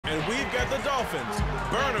we've got the Dolphins.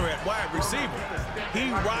 Burner at wide receiver. He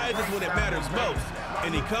rises when it matters most,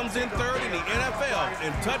 and he comes in third in the NFL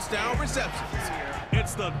in touchdown receptions.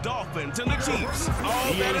 It's the Dolphins and the Chiefs.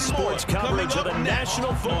 All EA Sports coverage of the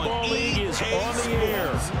National Football League is on the air.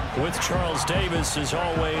 With Charles Davis, as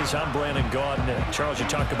always, I'm Brandon Gaudin. Charles, you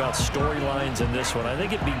talk about storylines in this one. I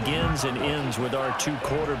think it begins and ends with our two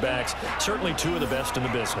quarterbacks, certainly two of the best in the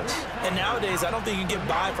business. And nowadays, I don't think you can get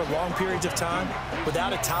by for long periods of time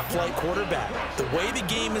without a top-flight quarterback. The way the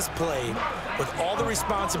game is played, with all the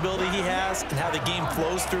responsibility he has and how the game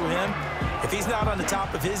flows through him, if he's not on the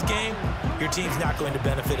top of his game, your team's not going to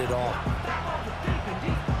benefit at all.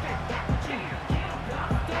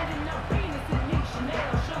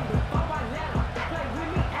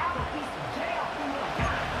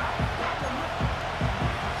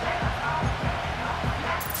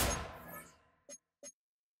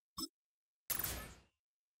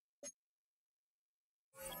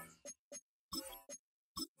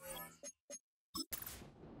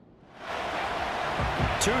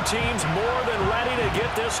 Two teams more than ready to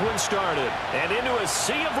get this one started. And into a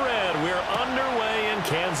sea of red, we're underway in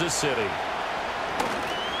Kansas City.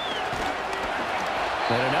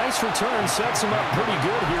 And a nice return sets him up pretty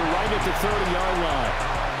good here right at the 30-yard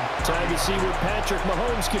line. Time to see what Patrick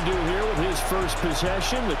Mahomes can do here with his first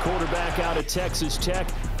possession. The quarterback out of Texas Tech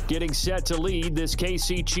getting set to lead this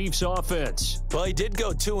KC Chiefs offense. Well, he did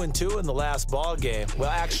go 2-2 in the last ball game. Well,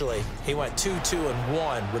 actually, he went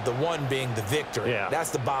 2-2-1, with the one being the victory. Yeah. That's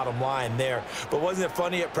the bottom line there. But wasn't it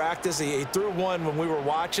funny at practice? He threw one when we were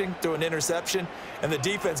watching, threw an interception, and the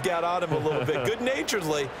defense got on him a little bit,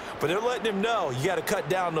 good-naturedly, but they're letting him know, you got to cut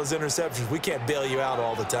down those interceptions. We can't bail you out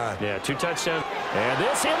all the time. Yeah, 2 touchdowns. And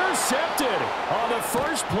this intercepted on the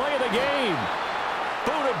first play of the game.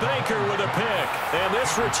 Buda Baker with a pick. And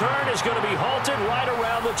this return is going to be halted right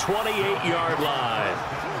around the 28-yard line.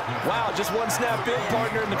 Wow, just one snap in,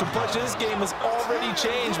 partner, and the complexion of this game has already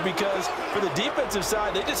changed because for the defensive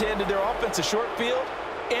side, they just handed their offense a short field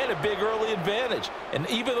and a big early advantage. And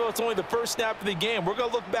even though it's only the first snap of the game, we're going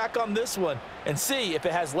to look back on this one and see if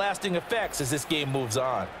it has lasting effects as this game moves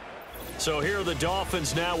on. So here are the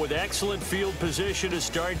Dolphins now with excellent field position to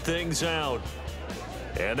start things out.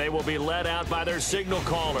 And they will be led out by their signal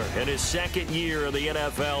caller in his second year of the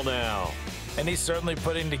NFL now. And he's certainly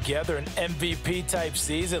putting together an MVP-type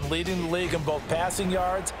season, leading the league in both passing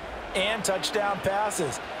yards and touchdown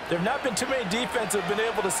passes. There have not been too many defenses that have been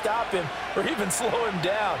able to stop him or even slow him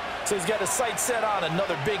down. So he's got his sights set on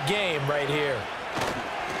another big game right here.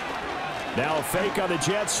 Now a fake on the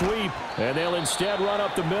jet sweep, and they'll instead run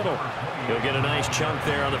up the middle. He'll get a nice chunk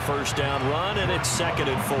there on the first down run, and it's 2nd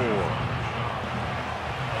and 4.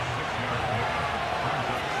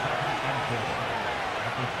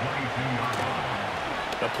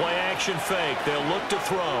 The play-action fake. They'll look to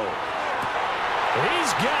throw.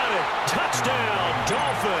 He's got it. Touchdown,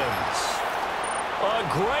 Dolphins. A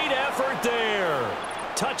great effort there.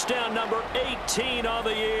 Touchdown number 18 on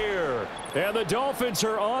the year. And the Dolphins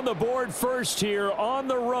are on the board first here on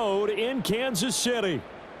the road in Kansas City.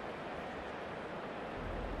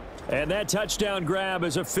 And that touchdown grab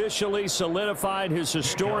has officially solidified his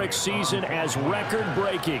historic season as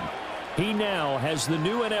record-breaking. He now has the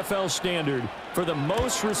new NFL standard for the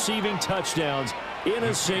most receiving touchdowns in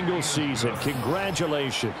a single season.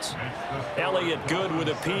 Congratulations. Elliott good with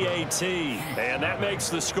a PAT. And that makes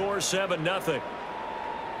the score 7-0.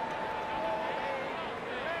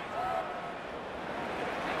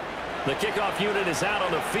 The kickoff unit is out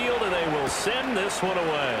on the field, and they will send this one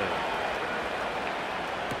away.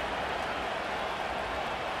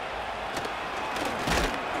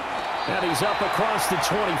 And he's up across the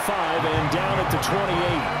 25 and down at the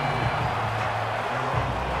 28.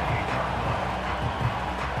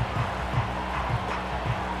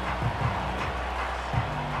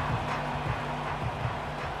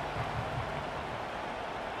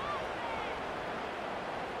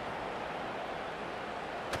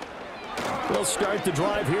 They'll start the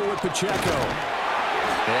drive here with Pacheco.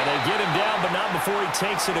 And they get him down, but not before he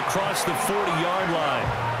takes it across the 40-yard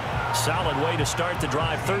line. Solid way to start the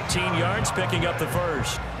drive. 13 yards, picking up the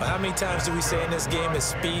first. How many times do we say in this game is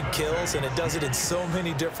speed kills, and it does it in so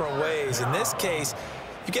many different ways. In this case,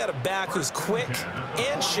 you got a back who's quick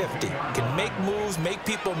and shifty, can make moves, make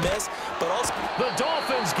people miss, but also... The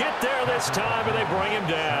Dolphins get there this time, and they bring him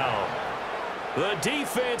down. The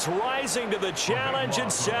defense rising to the challenge and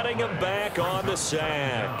setting them back on the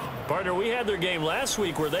sack. Partner, we had their game last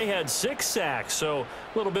week where they had 6 sacks, so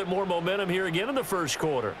a little bit more momentum here again in the first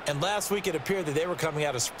quarter. And last week it appeared that they were coming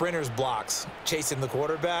out of sprinters blocks, chasing the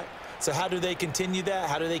quarterback. So how do they continue that?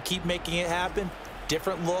 How do they keep making it happen?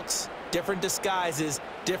 Different looks, different disguises,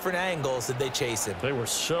 different angles that they chase him. They were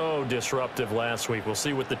so disruptive last week. We'll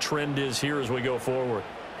see what the trend is here as we go forward.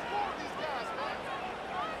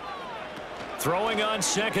 Throwing on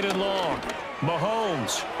 2nd and long.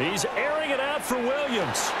 Mahomes, he's airing it out for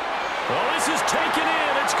Williams. Well, this is taken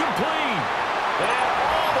in. It's complete. And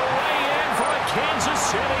all the way in for a Kansas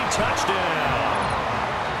City touchdown.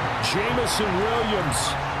 Jamison Williams,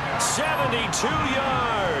 72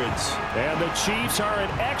 yards. And the Chiefs are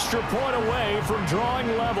an extra point away from drawing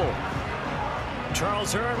level.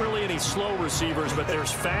 Charles, there aren't really any slow receivers, but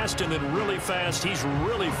there's fast and then really fast. He's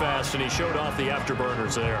really fast, and he showed off the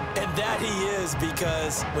afterburners there. And that he is,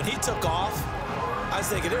 because when he took off, I was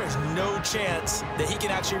thinking there is no chance that he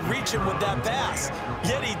can actually reach him with that pass.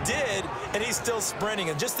 Yet he did, and he's still sprinting.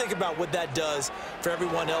 And just think about what that does for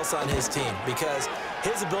everyone else on his team, because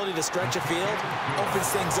his ability to stretch a field opens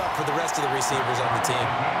things up for the rest of the receivers on the team.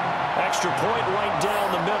 Extra point right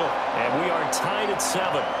down the middle, and we are tied at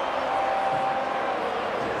 7.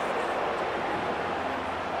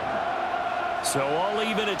 So all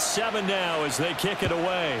even at 7 now as they kick it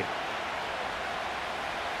away.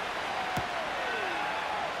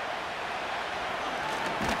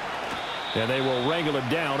 And they will wrangle it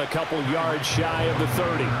down a couple yards shy of the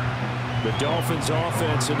 30. The Dolphins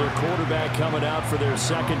offense and their quarterback coming out for their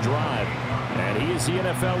 2nd drive. And he is the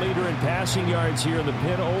NFL leader in passing yards here in the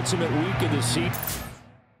penultimate week of the season.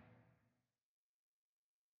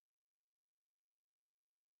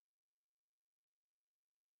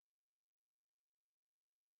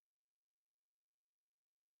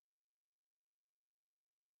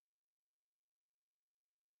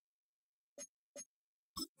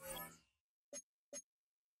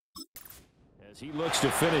 As he looks to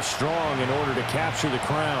finish strong in order to capture the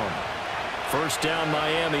crown. First down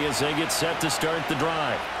Miami as they get set to start the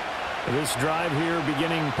drive. This drive here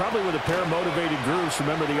beginning probably with a pair of motivated groups.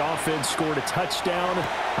 Remember, the offense scored a touchdown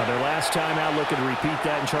their last time out, looking to repeat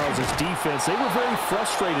that in Charles's defense. They were very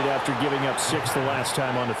frustrated after giving up 6 the last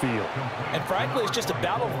time on the field. And frankly, it's just a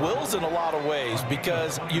battle of wills in a lot of ways,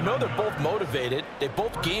 because you know they're both motivated. They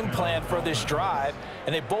both game plan for this drive,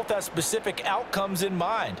 and they both have specific outcomes in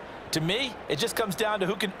mind. To me, it just comes down to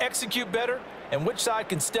who can execute better and which side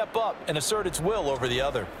can step up and assert its will over the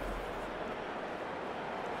other.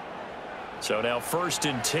 So now 1st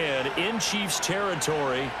and 10 in Chiefs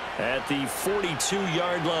territory at the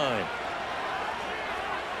 42-yard line.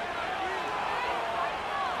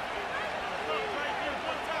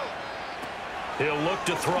 He'll look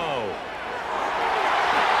to throw.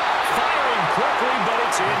 Firing quickly, but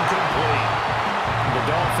it's incomplete. The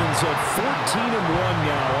Dolphins at 14-1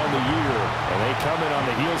 now on the year, and they come in on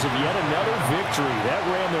the heels of yet another victory. That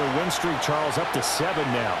ran their win streak, Charles, up to 7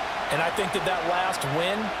 now. And I think that last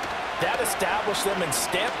win, that established them and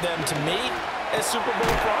stamped them, to me, as Super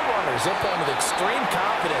Bowl frontrunners. They're playing with extreme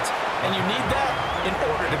confidence, and you need that in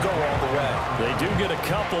order to go all the way. They do get a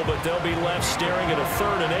couple, but they'll be left staring at a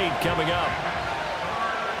 3rd and 8 coming up.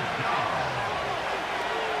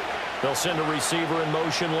 They'll send a receiver in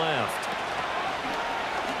motion left.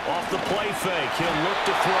 Off the play fake, he'll look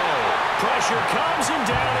to throw. Pressure comes, and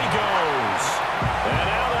down he goes. And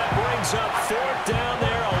now that brings up 4th down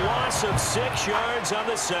there, a loss of 6 yards on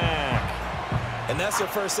the sack. And that's their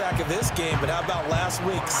first sack of this game, but how about last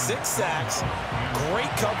week? 6 sacks, great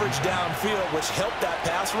coverage downfield, which helped that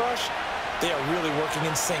pass rush. They are really working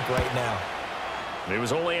in sync right now. He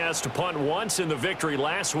was only asked to punt once in the victory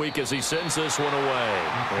last week as he sends this one away.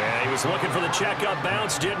 Yeah, he was looking for the checkup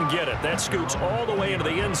bounce, didn't get it. That scoots all the way into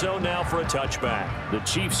the end zone now for a touchback. The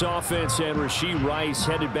Chiefs offense and Rashee Rice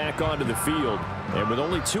headed back onto the field. And with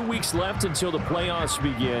only 2 weeks left until the playoffs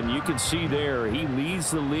begin, you can see there he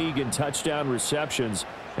leads the league in touchdown receptions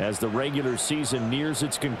as the regular season nears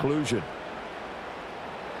its conclusion.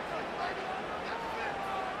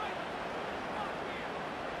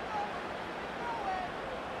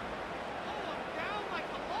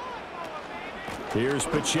 Here's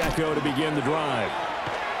Pacheco to begin the drive.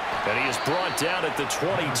 And he is brought down at the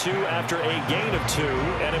 22 after a gain of 2,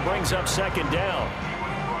 and it brings up 2nd down.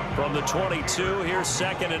 From the 22, here's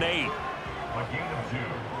 2nd and 8. A gain of 2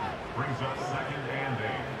 brings up 2nd and 8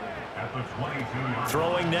 at the 22-yard.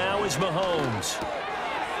 Throwing now is Mahomes.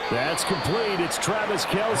 That's complete. It's Travis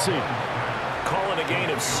Kelce. Calling a gain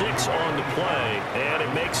of 6 on the play, and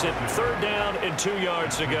it makes it 3rd down and 2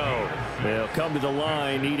 yards to go. They'll come to the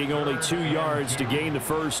line, needing only 2 yards to gain the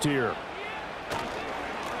first here.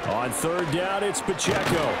 On 3rd down, it's Pacheco,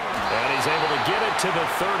 and he's able to get it to the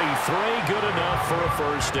 33. Good enough for a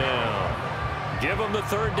 1st down. Give him the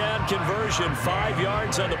 3rd down conversion, 5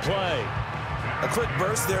 yards on the play. A quick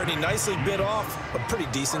burst there, and he nicely bit off a pretty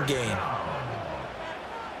decent gain.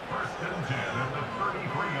 1st and 10 at the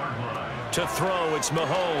 33. To throw, it's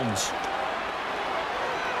Mahomes.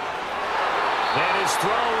 And his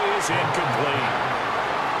throw is incomplete.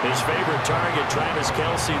 His favorite target, Travis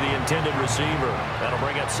Kelce, the intended receiver. That'll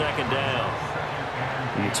bring up second down.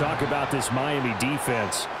 You talk about this Miami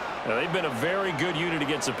defense. Now, they've been a very good unit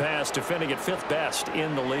against the pass, defending at 5th best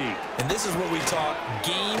in the league. And this is what we talk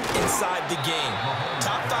game inside the game.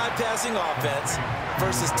 Top 5 passing offense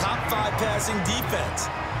versus top 5 passing defense.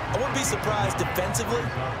 I wouldn't be surprised defensively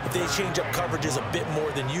if they change up coverages a bit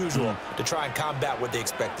more than usual to try and combat what they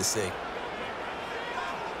expect to see.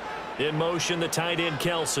 In motion, the tight end,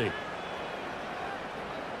 Kelce.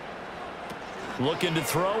 Looking to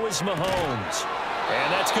throw is Mahomes.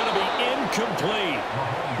 And that's going to be incomplete.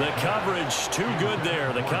 The coverage too good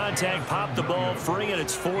there. The contact popped the ball free, and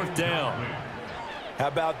it's 4th down. How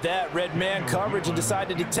about that? Red man coverage and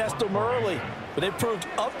decided to test them early. But they proved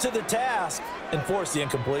up to the task and forced the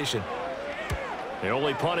incompletion. They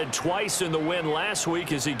only punted twice in the win last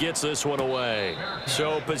week as he gets this one away.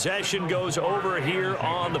 So possession goes over here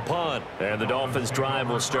on the punt. And the Dolphins' drive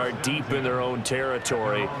will start deep in their own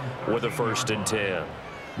territory with a 1st and 10.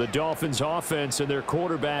 The Dolphins' offense and their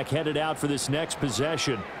quarterback headed out for this next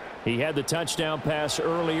possession. He had the touchdown pass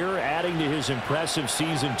earlier, adding to his impressive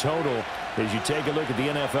season total as you take a look at the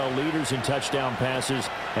NFL leaders in touchdown passes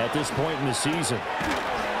at this point in the season.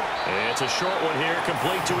 It's a short one here,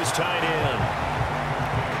 complete to his tight end.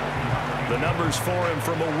 The numbers for him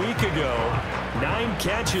from a week ago: 9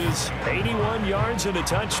 catches, 81 yards, and a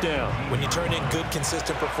touchdown. When you turn in good,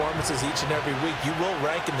 consistent performances each and every week, you will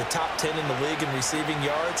rank in the top 10 in the league in receiving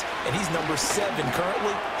yards, and he's number 7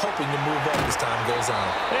 currently, hoping to move up as time goes on.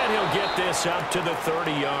 And he'll get this up to the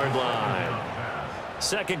 30-yard line.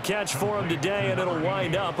 Second catch for him today, and it'll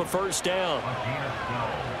wind up a 1st down.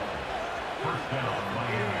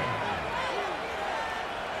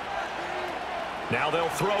 Now they'll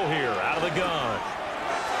throw here out of the gun.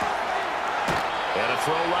 And a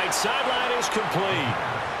throw right sideline is complete.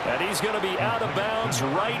 And he's going to be out of bounds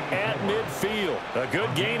right at midfield. A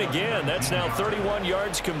good gain again. That's now 31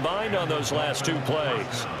 yards combined on those last 2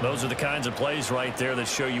 plays. Those are the kinds of plays right there that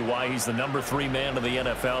show you why he's the number 3 man in the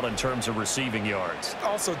NFL in terms of receiving yards.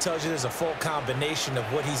 Also tells you there's a full combination of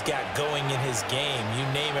what he's got going in his game. You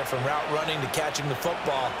name it, from route running to catching the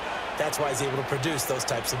football. That's why he's able to produce those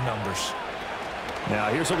types of numbers. Now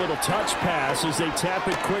here's a little touch pass as they tap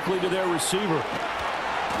it quickly to their receiver.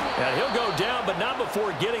 And he'll go down, but not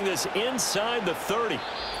before getting this inside the 30.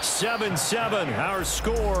 7-7, our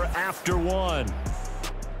score after 1.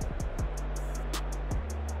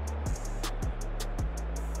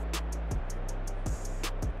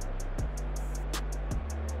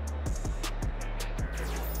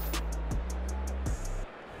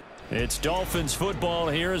 It's Dolphins football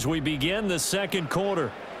here as we begin the 2nd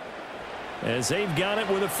quarter, as they've got it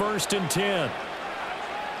with a 1st and 10.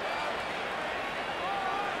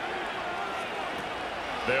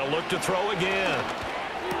 They'll look to throw again.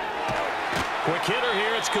 Quick hitter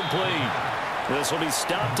here, it's complete. This will be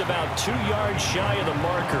stopped about 2 yards shy of the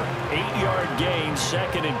marker. 8-yard gain,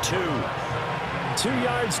 2nd and 2. 2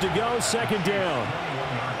 yards to go, 2nd down.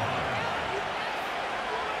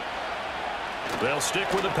 They'll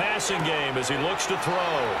stick with the passing game as he looks to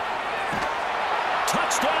throw.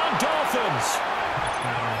 Touchdown, Dolphins!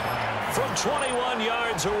 From 21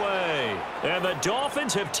 yards away. And the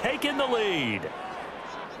Dolphins have taken the lead.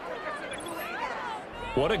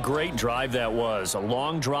 What a great drive that was. A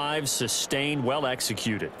long drive, sustained, well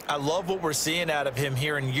executed. I love what we're seeing out of him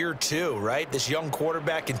here in year 2, right? This young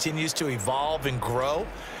quarterback continues to evolve and grow.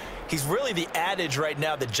 He's really the adage right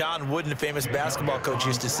now that John Wooden, the famous basketball coach,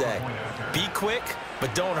 used to say. Be quick,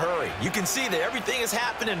 but don't hurry. You can see that everything is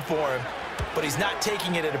happening for him, but he's not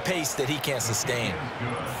taking it at a pace that he can't sustain.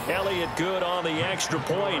 Elliott good on the extra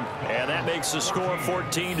point, and that makes the score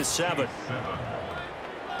 14-7.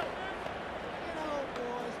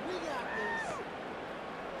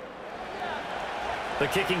 The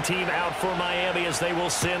kicking team out for Miami as they will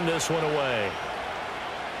send this one away.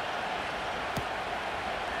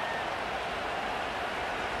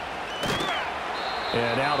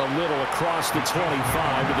 And out a little across the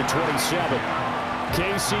 25 to the 27.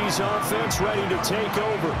 KC's offense ready to take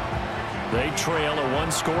over. They trail a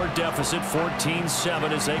 1-score deficit,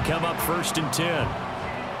 14-7, as they come up 1st and 10.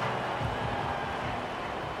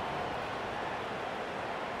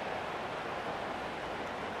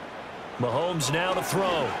 Mahomes now to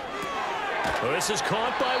throw. This is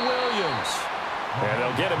caught by Williams. And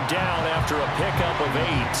they'll get him down after a pickup of 8,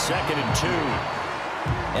 2nd and 2.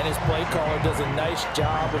 And his play caller does a nice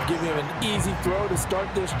job of giving him an easy throw to start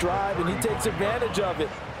this drive, and he takes advantage of it.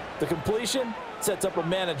 The completion sets up a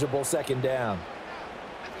manageable 2nd down.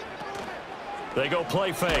 They go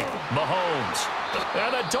play fake. Mahomes.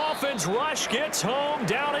 And the Dolphins rush gets home.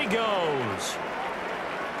 Down he goes.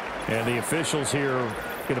 And the officials here are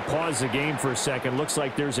going to pause the game for a second. Looks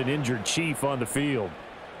like there's an injured Chief on the field.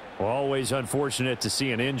 Always unfortunate to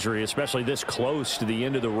see an injury, especially this close to the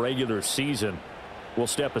end of the regular season. We'll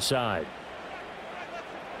step aside.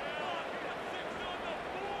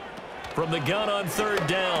 From the gun on third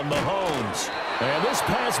down, Mahomes. And this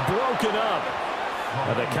pass broken up.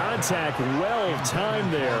 The contact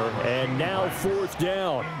well-timed there, and now fourth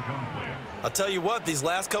down. I'll tell you what, these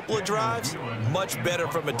last couple of drives, much better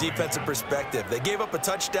from a defensive perspective. They gave up a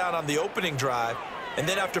touchdown on the opening drive, and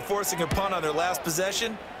then after forcing a punt on their last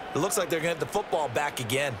possession, it looks like they're going to get the football back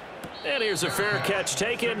again. And here's a fair catch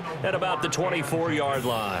taken at about the 24-yard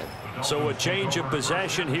line. So a change of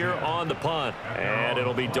possession here on the punt, and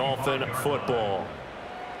it'll be Dolphin football.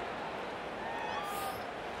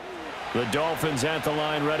 The Dolphins at the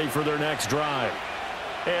line ready for their next drive.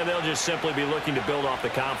 And they'll just simply be looking to build off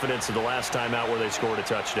the confidence of the last time out where they scored a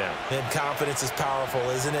touchdown. And confidence is powerful,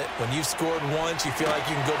 isn't it? When you've scored once, you feel like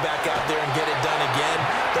you can go back out there and get it done again.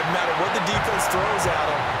 Doesn't matter what the defense throws at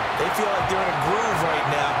them. They feel like they're in a groove right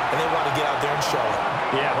now, and they want to get out there and show it.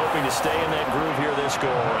 Yeah, hoping to stay in that groove here this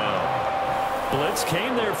go-around. Blitz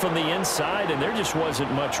came there from the inside, and there just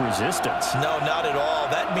wasn't much resistance. No, not at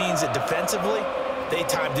all. That means that defensively, they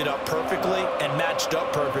timed it up perfectly and matched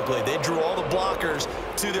up perfectly. They drew all the blockers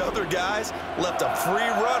to the other guys, left a free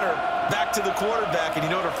runner back to the quarterback, and you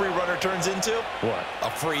know what a free runner turns into? What? A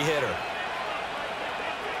free hitter.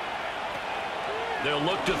 They'll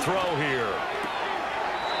look to throw here.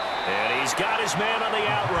 And he's got his man on the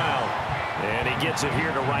out route. And he gets it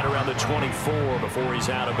here to right around the 24 before he's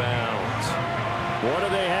out of bounds. What do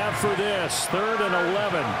they have for this? 3rd and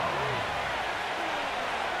 11.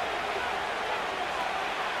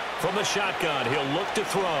 From the shotgun, he'll look to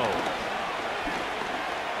throw.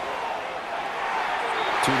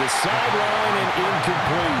 To the sideline and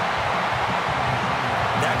incomplete.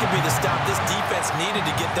 That could be the stop this defense needed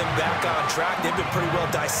to get them back on track. They've been pretty well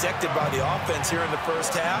dissected by the offense here in the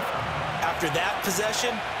first half. After that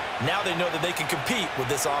possession, now they know that they can compete with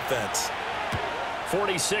this offense.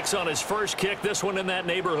 46 on his first kick. This one in that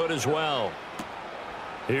neighborhood as well.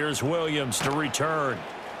 Here's Williams to return.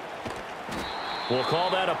 We'll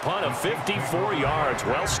call that a punt of 54 yards.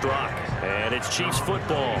 Well struck. And it's Chiefs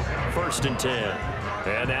football. 1st and 10.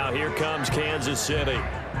 And now here comes Kansas City.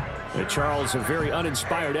 And Charles, a very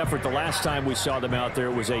uninspired effort. The last time we saw them out there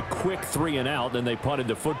was a quick 3 and out, then they punted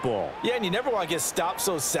the football. Yeah, and you never want to get stopped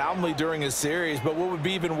so soundly during a series, but what would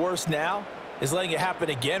be even worse now is letting it happen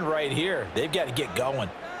again right here. They've got to get going.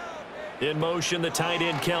 In motion, the tight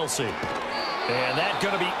end, Kelsey. And that's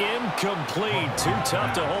going to be incomplete. Too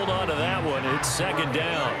tough to hold on to that one. It's 2nd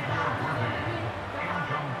down.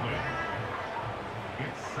 Incomplete.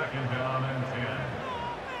 It's 2nd down and 10.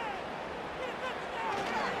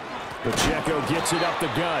 Pacheco gets it up the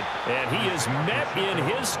gut, and he is met in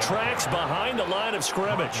his tracks behind the line of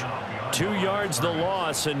scrimmage. 2 yards the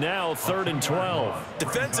loss, and now 3rd and 12.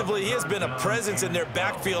 Defensively, he has been a presence in their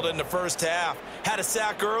backfield in the first half. Had a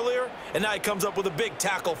sack earlier, and now he comes up with a big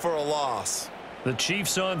tackle for a loss. The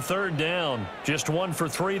Chiefs on 3rd down, just 1 for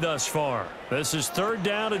 3 thus far. This is 3rd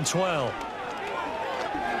down and 12.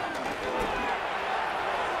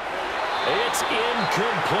 It's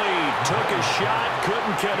incomplete. Took a shot,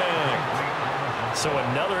 couldn't connect. So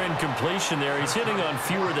another incompletion there. He's hitting on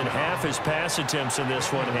fewer than half his pass attempts in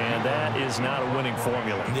this one, and that is not a winning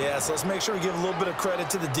formula. Yeah, so let's make sure we give a little bit of credit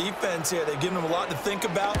to the defense here. They've given him a lot to think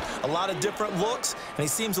about, a lot of different looks, and he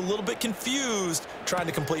seems a little bit confused trying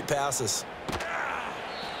to complete passes.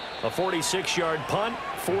 A 46-yard punt,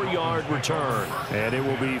 4-yard return. And it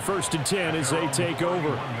will be 1st and 10 as they take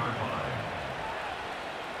over.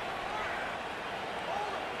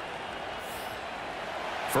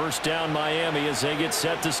 First down Miami as they get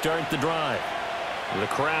set to start the drive. The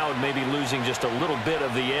crowd may be losing just a little bit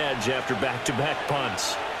of the edge after back-to-back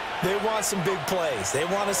punts. They want some big plays. They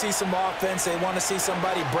want to see some offense. They want to see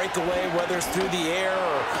somebody break away, whether it's through the air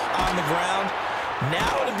or on the ground.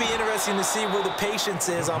 Now it'll be interesting to see where the patience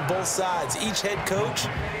is on both sides. Each head coach,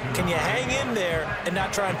 can you hang in there and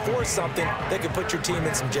not try and force something that could put your team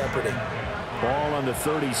in some jeopardy? Ball on the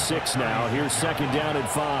 36 now. Here's 2nd down and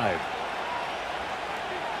 5.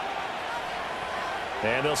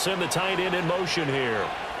 And they'll send the tight end in motion here.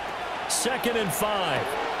 2nd and 5.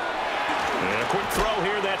 And a quick throw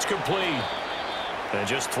here. That's complete. And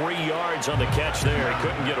just 3 yards on the catch there. He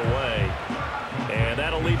couldn't get away. And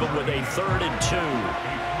that'll leave him with a 3rd and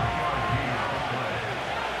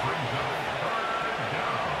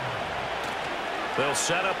 2. They'll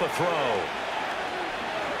set up a throw.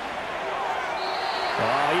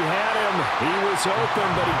 He was open,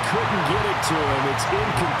 but he couldn't get it to him. It's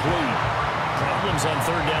incomplete. Problems on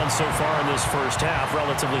third down so far in this first half.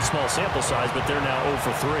 Relatively small sample size, but they're now 0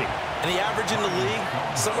 for 3. And the average in the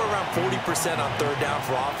league, somewhere around 40% on third down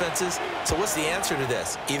for offenses. So what's the answer to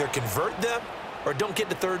this? Either convert them or don't get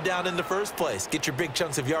to third down in the first place. Get your big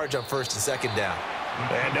chunks of yards on first and second down.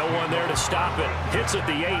 And no one there to stop it. Hits at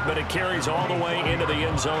the 8, but it carries all the way into the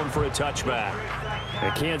end zone for a touchback.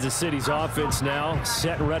 And Kansas City's offense now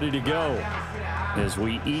set and ready to go. As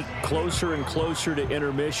we eke closer and closer to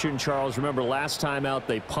intermission, Charles, remember last time out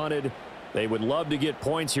they punted. They would love to get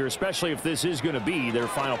points here, especially if this is going to be their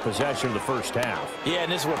final possession of the first half. Yeah,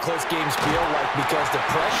 and this is what close games feel like because the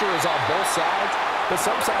pressure is on both sides, but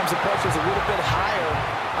sometimes the pressure is a little bit higher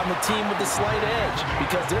on the team with the slight edge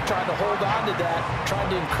because they're trying to hold on to that, trying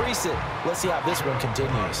to increase it. Let's see how this one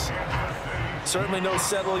continues. Certainly no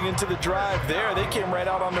settling into the drive there. They came right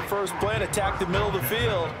out on the first play and attacked the middle of the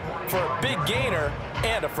field for a big gainer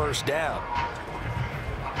and a first down.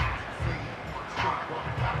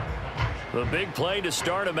 The big play to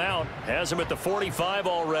start him out has him at the 45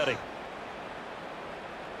 already.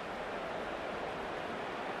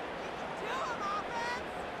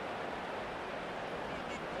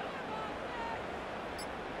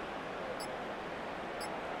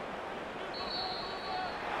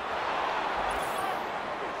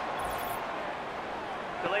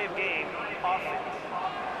 Delay of game, offense.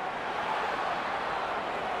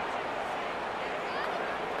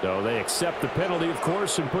 So they accept the penalty, of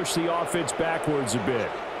course, and push the offense backwards a bit.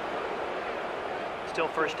 Still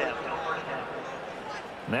first down.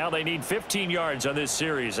 Now they need 15 yards on this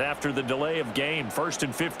series after the delay of game. 1st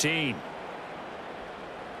and 15.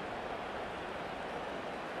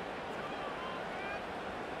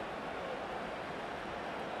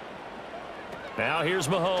 Now here's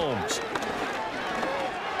Mahomes.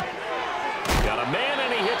 Got a man,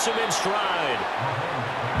 and he hits him in stride.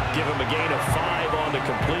 Give him a gain of 5 on the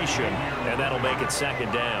completion, and that'll make it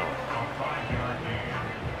 2nd down.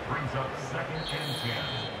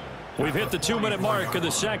 We've hit the 2-minute mark of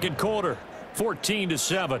the second quarter,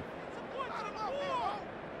 14-7.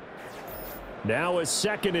 Now a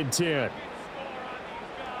 2nd and 10.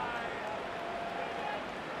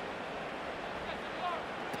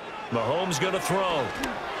 Mahomes going to throw.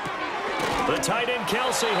 The tight end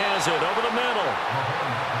Kelsey has it over the middle.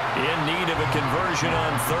 In need of a conversion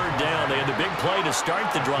on third down. They had the big play to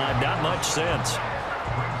start the drive. Not much sense.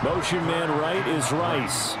 Motion man right is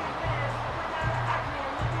Rice.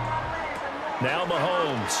 Now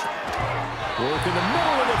Mahomes. Work in the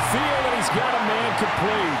middle of the field, and he's got a man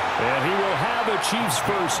complete. And he will have a Chiefs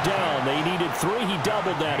first down. They needed 3. He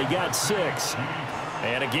doubled that. He got 6.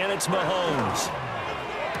 And again, it's Mahomes.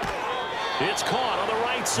 It's caught on the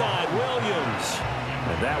right side. Williams.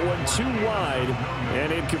 And that one too wide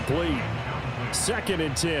and incomplete. 2nd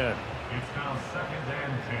and 10. It's now 2nd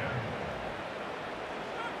and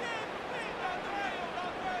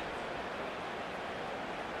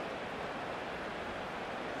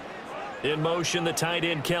 10. In motion, the tight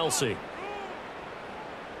end Kelsey.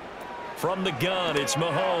 From the gun, it's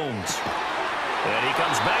Mahomes. And he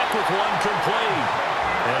comes back with one complete.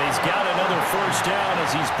 And he's got another first down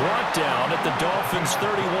as he's brought down at the Dolphins'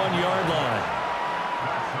 31-yard line.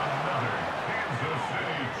 That's another Kansas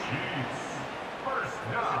City Chiefs first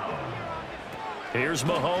down. Here's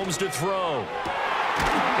Mahomes to throw.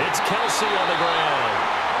 It's Kelsey on the ground.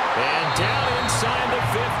 And down inside the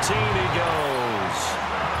 15 he goes.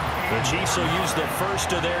 The Chiefs will use the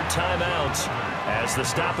first of their timeouts as the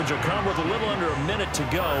stoppage will come with a little under a minute to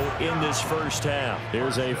go in this first half.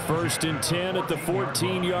 Here's a 1st and 10 at the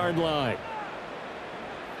 14-yard line.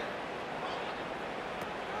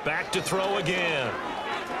 Back to throw again.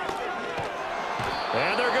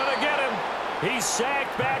 And they're going to get him. He's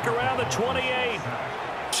sacked back around the 28.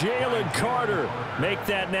 Jalen Carter make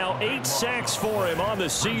that now 8 sacks for him on the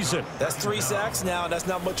season. That's 3 sacks now, and that's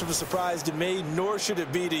not much of a surprise to me, nor should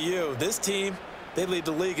it be to you. This team, they lead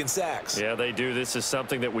the league in sacks. Yeah, they do. This is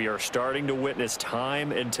something that we are starting to witness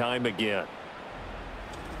time and time again.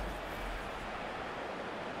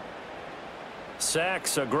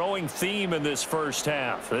 Sacks, a growing theme in this first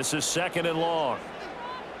half. This is 2nd and long.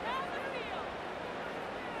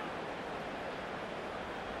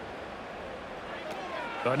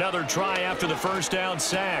 Another try after the first down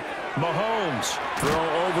sack. Mahomes.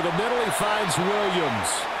 Throw over the middle. He finds Williams.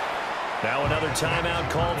 Now another timeout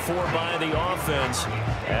called for by the offense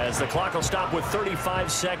as the clock will stop with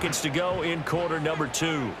 35 seconds to go in quarter number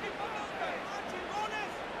 2.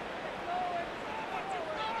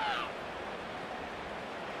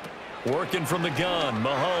 Working from the gun,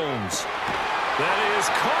 Mahomes. That is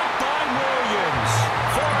caught by Williams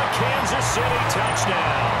for a Kansas City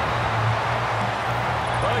touchdown.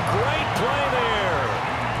 A great play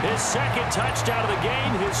there. His second touchdown of the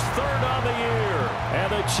game, his third on the year.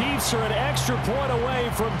 And the Chiefs are an extra point away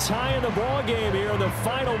from tying the ball game here in the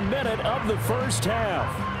final minute of the first half.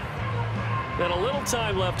 And a little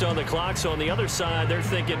time left on the clock, so on the other side, they're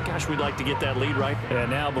thinking, gosh, we'd like to get that lead right. And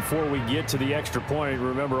now before we get to the extra point,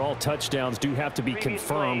 remember all touchdowns do have to be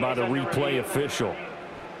confirmed by the replay official.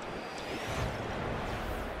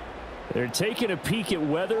 They're taking a peek at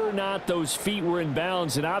whether or not those feet were in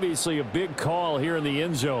bounds, and obviously a big call here in the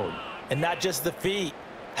end zone. And not just the feet.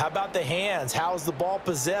 How about the hands? How is the ball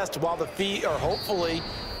possessed while the feet are hopefully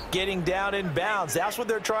getting down in bounds? That's what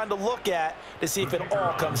they're trying to look at to see if it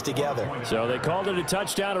all comes together. So they called it a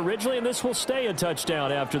touchdown originally, and this will stay a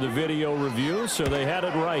touchdown after the video review, so they had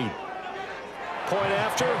it right. Point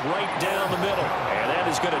after, right down the middle. And that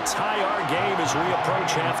is going to tie our game as we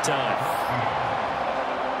approach halftime.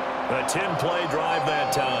 A 10-play drive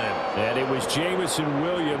that time. And it was Jamison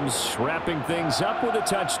Williams wrapping things up with a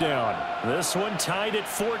touchdown. This one tied at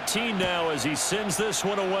 14 now as he sends this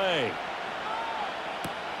one away.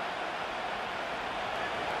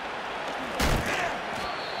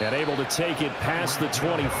 And able to take it past the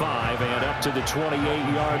 25 and up to the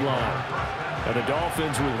 28-yard line. And the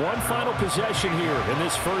Dolphins with one final possession here in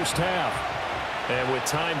this first half. And with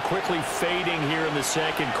time quickly fading here in the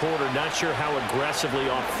second quarter, not sure how aggressively,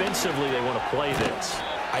 offensively they want to play this.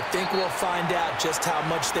 I think we'll find out just how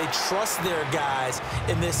much they trust their guys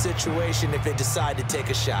in this situation if they decide to take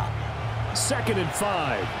a shot. 2nd and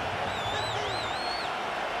 5.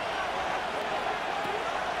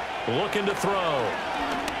 Looking to throw.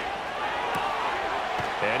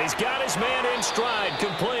 And he's got his man in stride,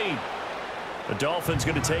 complete. The Dolphins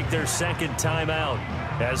going to take their second timeout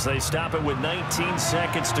as they stop it with 19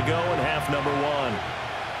 seconds to go in half number 1.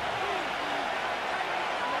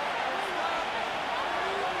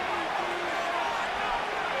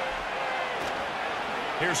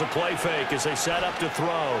 Here's a play fake as they set up to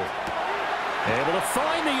throw. Able to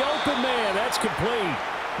find the open man. That's complete.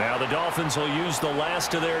 Now the Dolphins will use the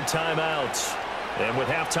last of their timeouts. And with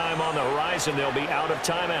halftime on the horizon, they'll be out of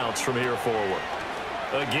timeouts from here forward.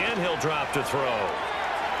 Again, he'll drop to throw.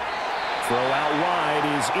 Throw out wide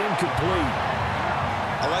is incomplete.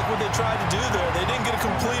 I like what they tried to do there. They didn't get a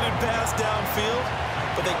completed pass downfield,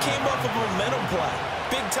 but they came up with a momentum play.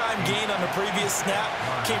 Big-time gain on the previous snap.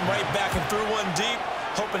 Came right back and threw one deep,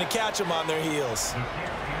 hoping to catch them on their heels.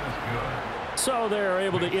 So they're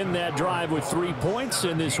able to end that drive with 3 points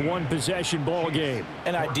in this one-possession ball game.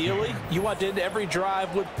 And ideally, you want to end every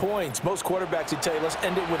drive with points. Most quarterbacks would tell you, let's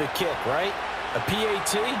end it with a kick, right? A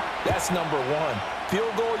PAT, that's number 1.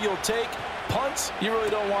 Field goal you'll take. Punts, you really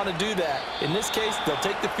don't want to do that. In this case, they'll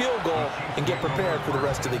take the field goal and get prepared for the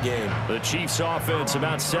rest of the game. The Chiefs offense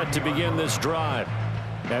about set to begin this drive.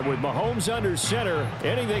 And with Mahomes under center,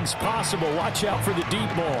 anything's possible. Watch out for the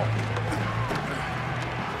deep ball.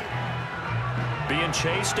 Being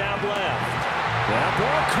chased out left. That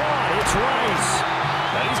ball caught. It's Rice.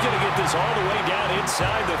 Now he's going to get this all the way down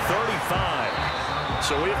inside the 35.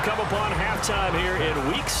 So we've come upon halftime here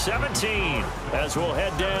in Week 17 as we'll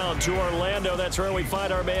head down to Orlando. That's where we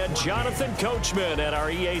find our man Jonathan Coachman at our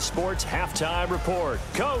EA Sports Halftime Report.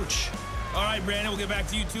 Coach. All right, Brandon, we'll get back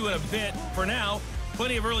to you two in a bit. For now,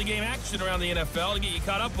 plenty of early game action around the NFL to get you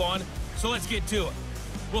caught up on, so let's get to it.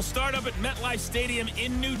 We'll start up at MetLife Stadium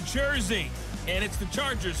in New Jersey, and it's the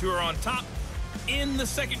Chargers who are on top in the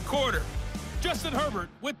second quarter. Justin Herbert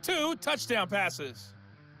with 2 touchdown passes.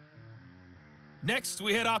 Next,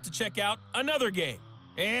 we head off to check out another game.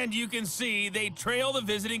 And you can see they trail the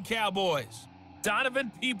visiting Cowboys.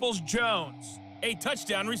 Donovan Peoples-Jones, a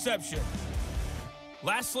touchdown reception.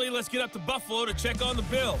 Lastly, let's get up to Buffalo to check on the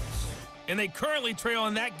Bills. And they currently trail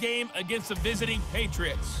in that game against the visiting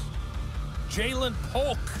Patriots. Jalen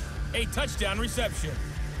Polk, a touchdown reception.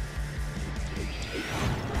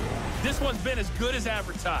 This one's been as good as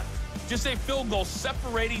advertised. Just a field goal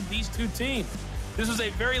separating these two teams. This was a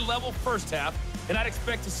very level first half, and I'd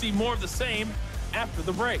expect to see more of the same after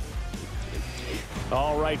the break.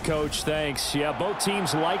 All right, Coach, thanks. Yeah, both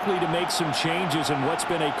teams likely to make some changes in what's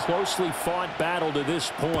been a closely fought battle to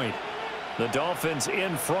this point. The Dolphins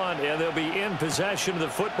in front, and they'll be in possession of the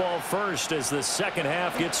football first as the second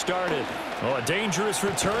half gets started. Oh, a dangerous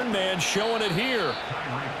return man showing it here.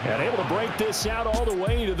 And able to break this out all the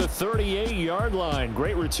way to the 38-yard line.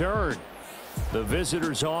 Great return. The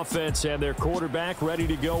visitors' offense and their quarterback ready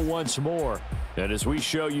to go once more. And as we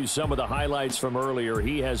show you some of the highlights from earlier,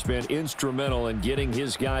 he has been instrumental in getting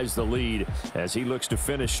his guys the lead as he looks to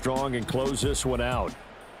finish strong and close this one out.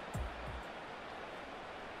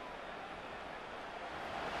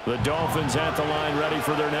 The Dolphins at the line, ready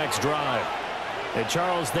for their next drive. And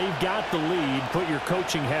Charles, they've got the lead. Put your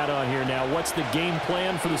coaching hat on here now. What's the game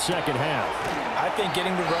plan for the second half? I think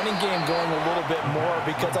getting the running game going a little bit more,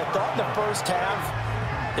 because I thought in the first half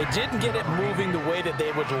they didn't get it moving the way that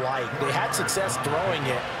they would like. They had success throwing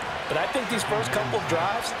it, but I think these first couple of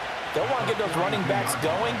drives, they'll want to get those running backs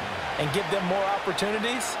going and give them more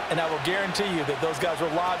opportunities, and I will guarantee you that those guys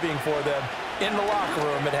were lobbying for them in the locker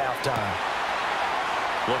room at halftime.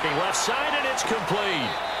 Looking left side, and it's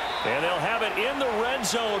complete. And they'll have it in the red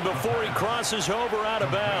zone before he crosses over out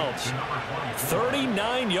of bounds.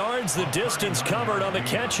 39 yards the distance covered on the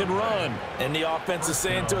catch and run. And the offense is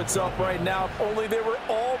saying to itself right now, if only they were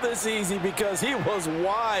all this easy, because he was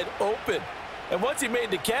wide open. And once he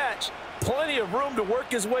made the catch, plenty of room to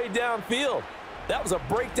work his way downfield. That was a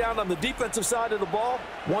breakdown on the defensive side of the ball,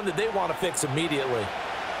 one that they want to fix immediately.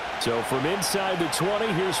 So from inside the 20,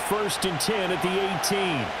 here's 1st and 10 at the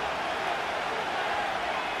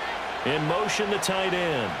 18. In motion, the tight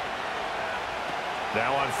end.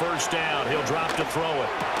 Now on 1st down, he'll drop to throw it.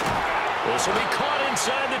 This will be caught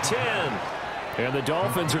inside the 10. And the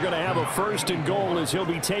Dolphins are going to have a 1st and goal as he'll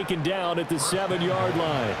be taken down at the 7-yard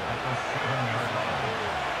line.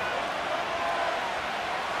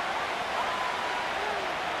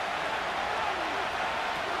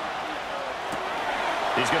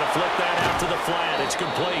 He's going to flip that out to the flat. It's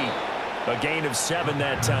complete. A gain of 7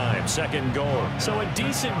 that time. 2nd goal. So a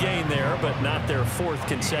decent gain there, but not their 4th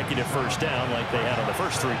consecutive 1st down like they had on the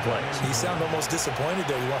first 3 plays. You sound almost disappointed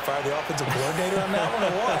there. You want to fire the offensive coordinator on that one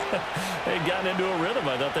or what? They'd gotten into a rhythm.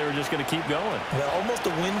 I thought they were just going to keep going. Well, almost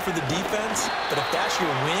a win for the defense, but if that's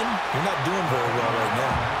your win, you're not doing very well right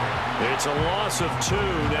now. It's a loss of 2.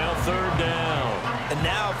 Now 3rd down. And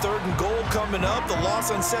now 3rd and goal coming up. The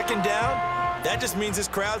loss on 2nd down. That just means this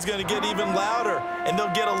crowd's going to get even louder, and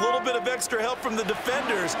they'll get a little bit of extra help from the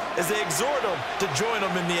defenders as they exhort them to join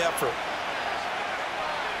them in the effort.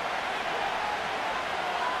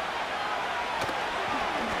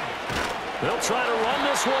 They'll try to run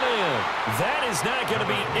this one in. That is not going to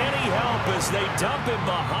be any help as they dump him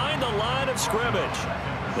behind the line of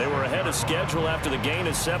scrimmage. They were ahead of schedule after the gain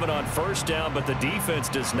of 7 on 1st down, but the defense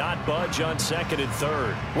does not budge on 2nd and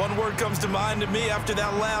 3rd. One word comes to mind to me after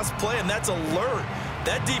that last play, and that's alert.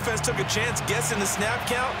 That defense took a chance guessing the snap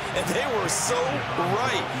count, and they were so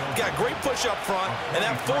right. Got great push up front, and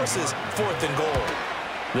that forces 4th and goal.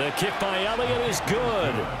 The kick by Elliott is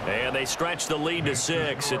good, and they stretch the lead to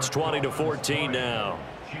 6. It's 20-14 now.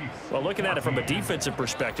 Well, looking at it from a defensive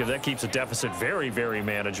perspective, that keeps the deficit very, very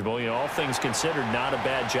manageable. You know, all things considered, not a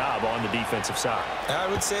bad job on the defensive side. I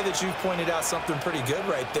would say that you've pointed out something pretty good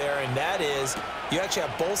right there, and that is you actually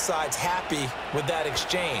have both sides happy with that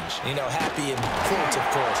exchange. You know, happy in quotes, of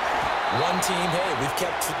course. One team, hey, we've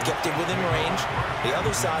kept it within range. The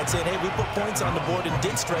other side saying, hey, we put points on the board and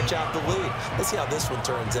did stretch out the lead. Let's see how this one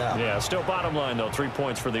turns out. Yeah, still bottom line, though, 3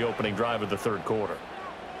 points for the opening drive of the 3rd quarter.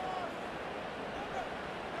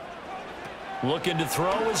 Looking to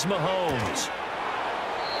throw is Mahomes.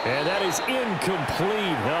 And that is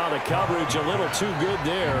incomplete. Oh, the coverage a little too good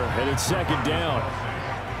there, and it's 2nd down.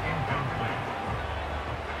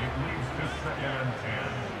 It leads to 2nd and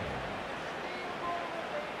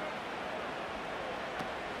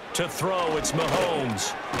 10. To throw, it's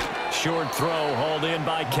Mahomes. Short throw hauled in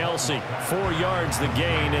by Kelsey. 4 yards the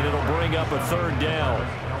gain, and it'll bring up a 3rd down.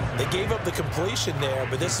 They gave up the completion there,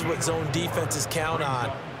 but this is what zone defenses count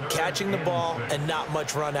on. Catching the ball and not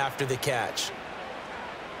much run after the catch.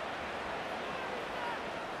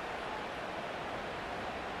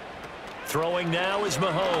 Throwing now is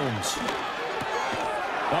Mahomes.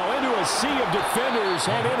 Oh, into a sea of defenders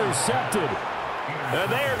and intercepted.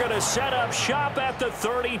 And they are going to set up shop at the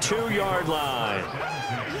 32-yard line.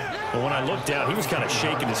 Well, when I looked down, he was kind of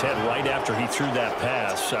shaking his head right after he threw that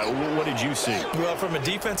pass. What did you see? Well, from a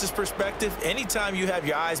defense's perspective, anytime you have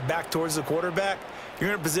your eyes back towards the quarterback,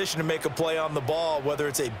 you're in a position to make a play on the ball, whether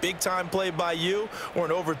it's a big-time play by you or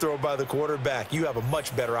an overthrow by the quarterback. You have a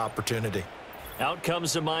much better opportunity. Out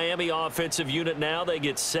comes the Miami offensive unit now. They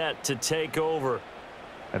get set to take over.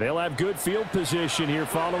 And they'll have good field position here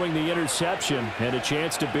following the interception and a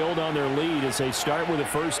chance to build on their lead as they start with a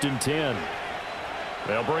 1st and 10.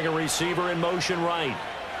 They'll bring a receiver in motion right.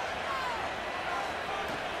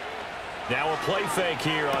 Now a play fake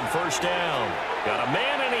here on 1st down. Got a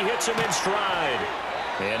man, and he hits him in stride.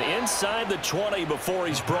 And inside the 20 before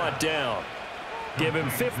he's brought down. Give him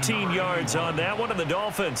 15 yards on that one, and the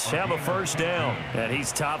Dolphins have a first down. And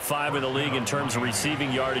he's top 5 in the league in terms of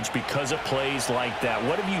receiving yardage because of plays like that.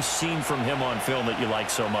 What have you seen from him on film that you like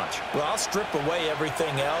so much? Well, I'll strip away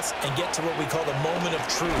everything else and get to what we call the moment of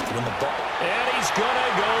truth when the ball. And he's going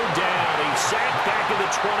to go down. He's sacked back at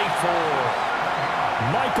the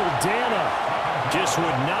 24. Michael Dana just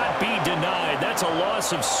would not be denied. That's a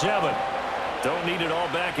loss of 7. Don't need it all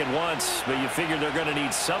back at once, but you figure they're going to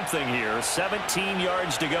need something here. 17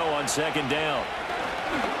 yards to go on second down.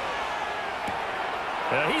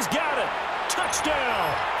 And he's got it.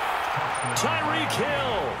 Touchdown. Tyreek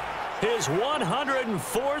Hill. His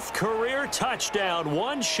 104th career touchdown.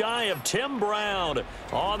 One shy of Tim Brown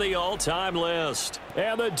on the all-time list.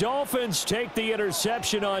 And the Dolphins take the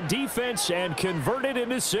interception on defense and convert it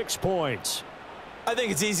into 6 points. I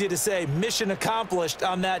think it's easy to say mission accomplished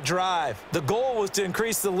on that drive. The goal was to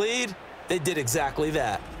increase the lead. They did exactly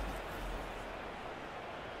that.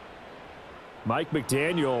 Mike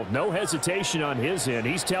McDaniel, no hesitation on his end.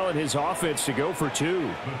 He's telling his offense to go for 2. The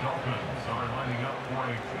Dolphins are lining up for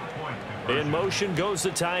a 2-point conversion. In motion goes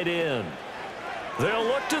the tight end. They'll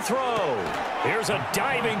look to throw. Here's a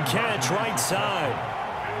diving catch right side.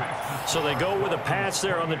 So they go with a pass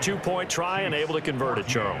there on the 2-point try and able to convert it,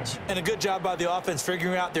 Charles. And a good job by the offense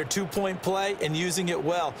figuring out their 2-point play and using it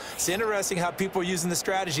well. It's interesting how people are using the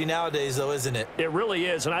strategy nowadays, though, isn't it? It really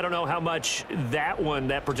is, and I don't know how much that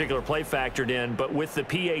particular play factored in, but with the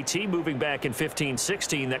PAT moving back in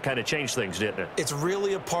 15-16, that kind of changed things, didn't it? It's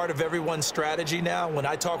really a part of everyone's strategy now. When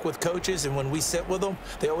I talk with coaches and when we sit with them,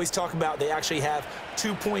 they always talk about they actually have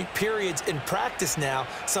 2-point periods in practice now,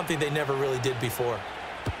 something they never really did before.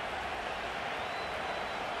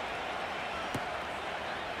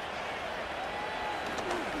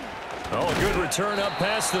 Oh, a good return up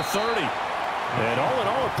past the 30. And all in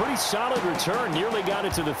all, a pretty solid return. Nearly got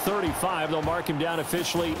it to the 35. They'll mark him down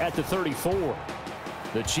officially at the 34.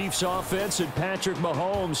 The Chiefs offense and Patrick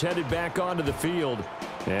Mahomes headed back onto the field.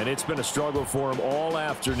 And it's been a struggle for him all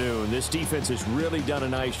afternoon. This defense has really done a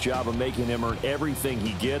nice job of making him earn everything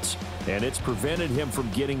he gets. And it's prevented him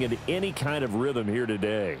from getting into any kind of rhythm here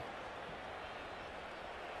today.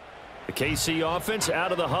 The KC offense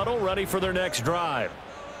out of the huddle, ready for their next drive.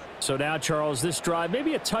 So now, Charles, this drive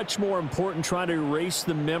maybe a touch more important, trying to erase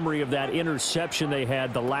the memory of that interception they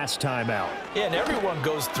had the last time out. Yeah, and everyone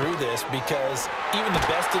goes through this because even the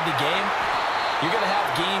best in the game, you're going to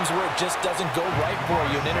have games where it just doesn't go right for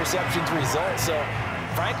you, and interceptions result. So,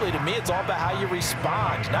 frankly, to me, it's all about how you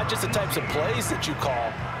respond, not just the types of plays that you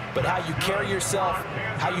call, but how you carry yourself,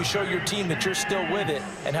 how you show your team that you're still with it,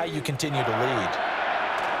 and how you continue to lead.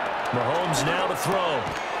 Mahomes now to throw.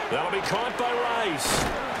 That'll be caught by Rice.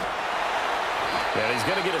 And he's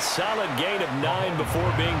going to get a solid gain of 9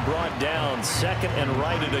 before being brought down. Second and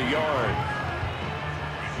right at a yard.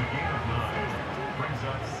 It's a gain of 9. Brings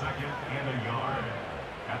up second and a yard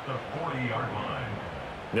at the 40-yard line.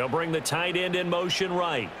 They'll bring the tight end in motion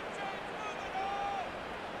right.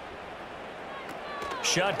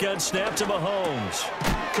 Shotgun snap to Mahomes.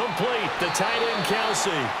 Complete. The tight end,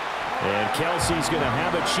 Kelsey. And Kelsey's going to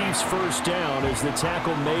have a Chiefs first down as the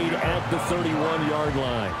tackle made at the 31-yard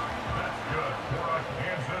line.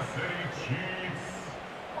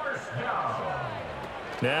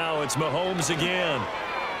 Now it's Mahomes again.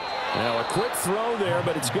 Now a quick throw there,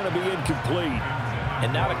 but it's going to be incomplete.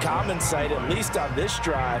 And not a common sight, at least on this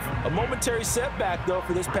drive. A momentary setback, though,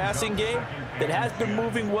 for this passing game that has been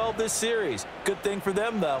moving well this series. Good thing for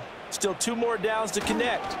them, though. Still 2 more downs to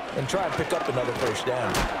connect and try and pick up another first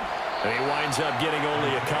down. And he winds up getting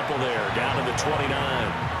only a couple there, down to the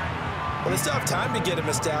 29. Well, they still have time to get him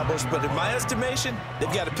established, but in my estimation,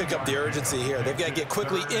 they've got to pick up the urgency here. They've got to get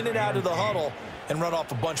quickly in and out of the huddle and run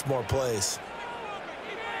off a bunch more plays.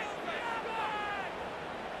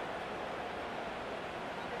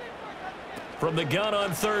 From the gun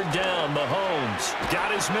on third down, Mahomes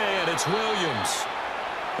got his man. It's Williams.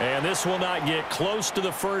 And this will not get close to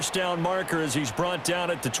the first down marker as he's brought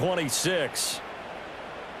down at the 26.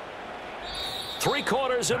 3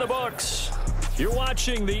 quarters in the books. You're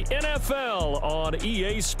watching the NFL on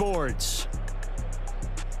EA Sports.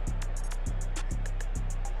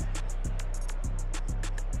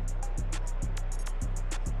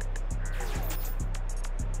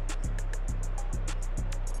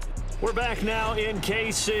 We're back now in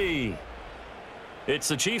KC. It's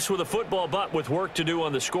the Chiefs with a football, but with work to do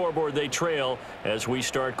on the scoreboard. They trail as we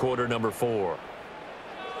start quarter number 4.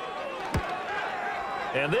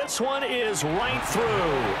 And this one is right through.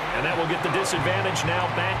 And that will get the disadvantage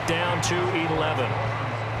now back down to 11.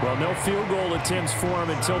 Well, no field goal attempts for him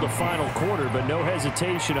until the final quarter, but no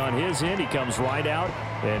hesitation on his end. He comes right out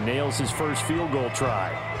and nails his first field goal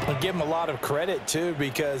try. I'll give him a lot of credit, too,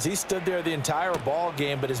 because he stood there the entire ball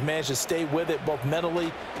game, but has managed to stay with it both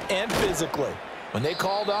mentally and physically. When they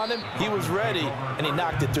called on him, he was ready, and he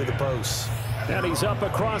knocked it through the posts. And he's up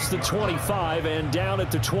across the 25 and down at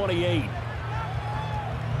the 28.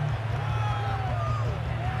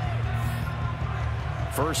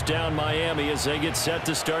 First down Miami as they get set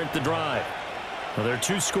to start the drive. Well, there are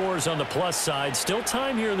 2 scores on the plus side. Still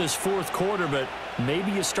time here in this fourth quarter, but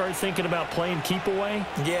maybe you start thinking about playing keep away?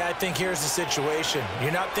 Yeah, I think here's the situation.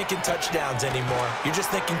 You're not thinking touchdowns anymore. You're just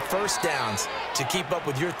thinking first downs. To keep up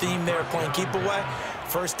with your theme there, playing keep away,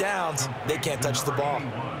 first downs, they can't touch the ball. A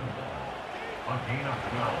gain of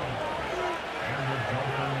 12. And the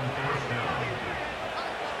Dolphins first down.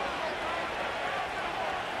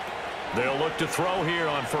 They'll look to throw here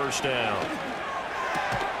on first down.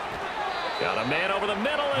 Got a man over the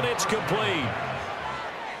middle, and it's complete.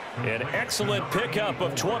 An excellent pickup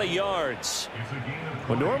of 20 yards.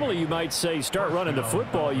 Well, normally you might say start running the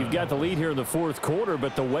football. You've got the lead here in the fourth quarter,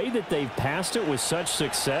 but the way that they've passed it with such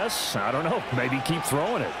success, I don't know, maybe keep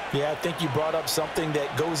throwing it. Yeah, I think you brought up something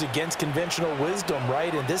that goes against conventional wisdom,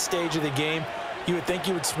 right? In this stage of the game, you would think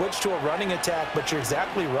you would switch to a running attack, but you're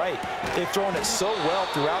exactly right. They've thrown it so well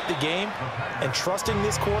throughout the game, and trusting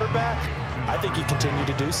this quarterback, I think you continue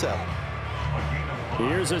to do so.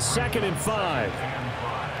 Here's a 2nd and 5.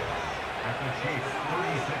 At the Chiefs'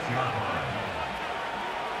 36-yard line.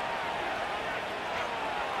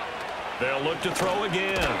 They'll look to throw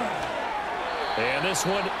again. And this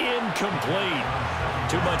one incomplete.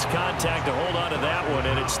 Too much contact to hold on to that one,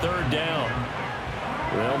 and it's 3rd down.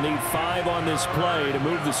 They'll need 5 on this play to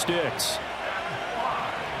move the sticks.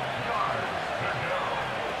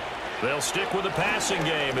 They'll stick with the passing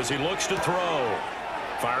game as he looks to throw.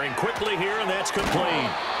 Firing quickly here, and that's complete.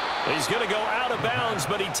 He's going to go out of bounds,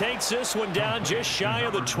 but he takes this one down just shy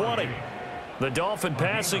of the 20. The Dolphin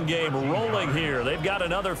passing game rolling here. They've got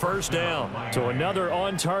another first down. So another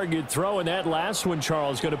on-target throw, and that last one,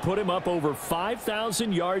 Charles, going to put him up over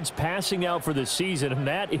 5,000 yards passing out for the season, and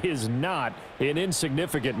that is not an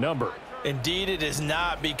insignificant number. Indeed it is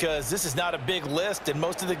not, because this is not a big list, and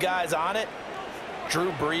most of the guys on it,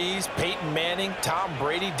 Drew Brees, Peyton Manning, Tom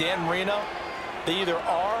Brady, Dan Marino, they either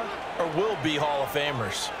are or will be Hall of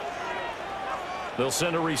Famers. They'll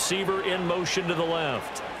send a receiver in motion to the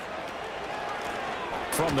left.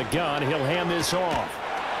 From the gun, he'll hand this off.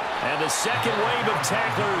 And the second wave of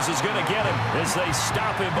tacklers is going to get him as they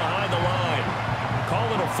stop him behind the line.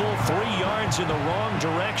 Calling a full 3 yards in the wrong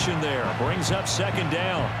direction there. Brings up 2nd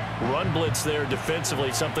down. Run blitz there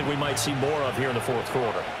defensively, something we might see more of here in the fourth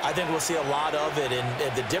quarter. I think we'll see a lot of it,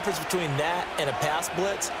 and the difference between that and a pass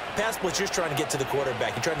blitz, you're just trying to get to the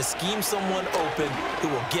quarterback. You're trying to scheme someone open who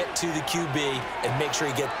will get to the QB and make sure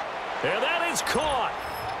he gets. And that is caught.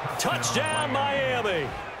 Touchdown, Miami.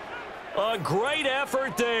 A great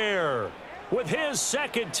effort there with his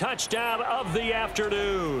 2nd touchdown of the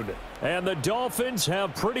afternoon. And the Dolphins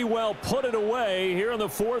have pretty well put it away here in the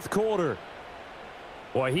fourth quarter.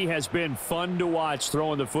 Boy, he has been fun to watch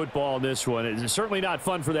throwing the football in this one. It's certainly not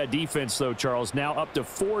fun for that defense, though, Charles. Now up to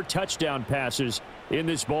 4 touchdown passes in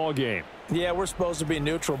this ball game. Yeah, we're supposed to be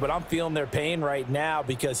neutral, but I'm feeling their pain right now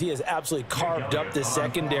because he has absolutely carved up this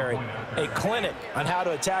secondary. A clinic on how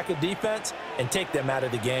to attack a defense and take them out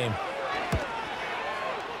of the game.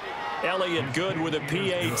 Elliott good with a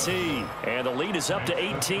PAT, and the lead is up to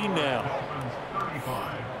 18 now.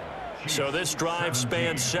 So this drive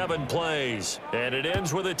spans 7 plays, and it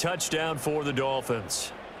ends with a touchdown for the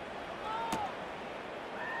Dolphins.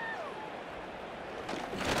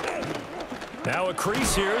 Now a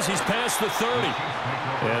crease here as he's past the 30.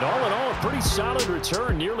 And all in all, a pretty solid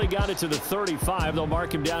return. Nearly got it to the 35. They'll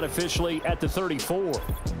mark him down officially at the 34.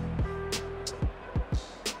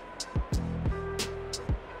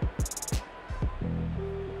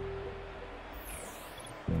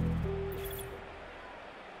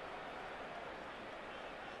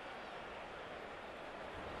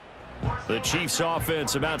 The Chiefs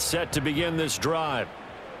offense about set to begin this drive.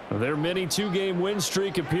 Their mini 2-game win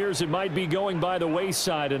streak appears it might be going by the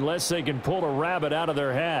wayside unless they can pull a rabbit out of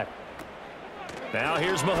their hat. Now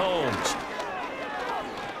here's Mahomes.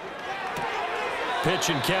 Pitch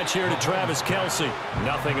and catch here to Travis Kelce.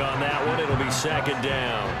 Nothing on that one. It'll be 2nd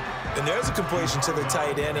down. And there's a completion to the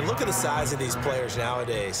tight end. And look at the size of these players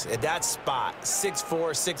nowadays. At that spot,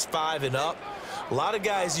 6'4", 6'5", and up. A lot of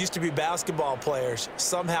guys used to be basketball players,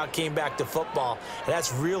 somehow came back to football, and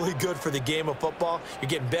that's really good for the game of football. You're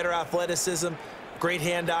getting better athleticism, Great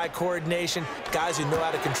hand-eye coordination. Guys who know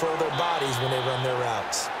how to control their bodies when they run their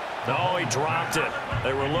routes. Oh, he dropped it.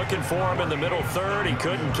 They were looking for him in the middle third. He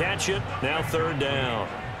couldn't catch it. Now third down.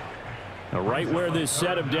 Now, right where this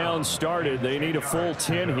set of downs started, they need a full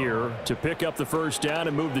 10 here to pick up the first down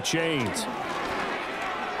and move the chains.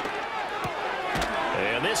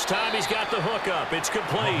 And this time he's got the hook up. It's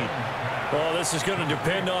complete. Well, this is going to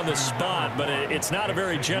depend on the spot, but it's not a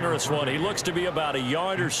very generous one. He looks to be about a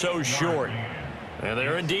yard or so short. And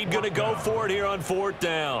they're indeed going to go for it here on fourth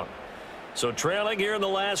down. So trailing here in the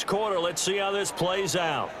last quarter, let's see how this plays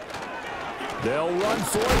out. They'll run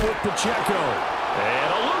for it with Pacheco.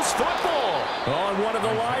 And a loose football. On one of the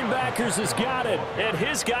linebackers has got it. And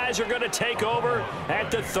his guys are going to take over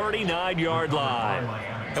at the 39-yard line.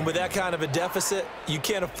 And with that kind of a deficit, you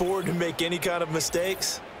can't afford to make any kind of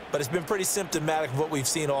mistakes. But it's been pretty symptomatic of what we've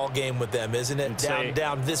seen all game with them, isn't it?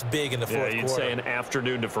 Down this big in the fourth quarter. Yeah, you'd say an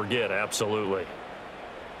afternoon to forget, absolutely.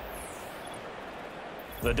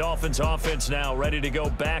 The Dolphins offense now ready to go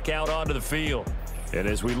back out onto the field. And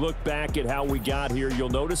as we look back at how we got here, you'll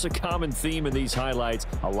notice a common theme in these highlights.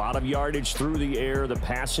 A lot of yardage through the air. The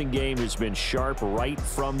passing game has been sharp right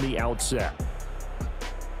from the outset.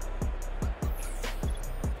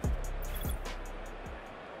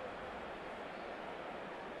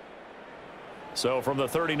 So from the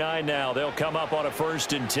 39 now, they'll come up on a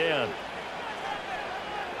 1st and 10.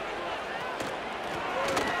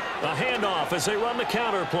 A handoff as they run the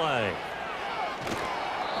counter play.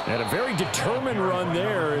 And a very determined run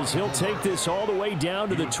there as he'll take this all the way down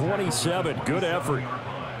to the 27. Good effort.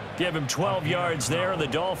 Give him 12 yards there, and the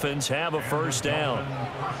Dolphins have a first down.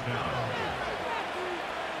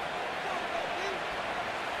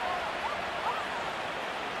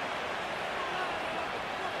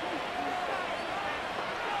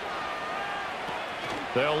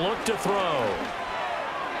 They'll look to throw.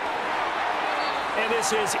 And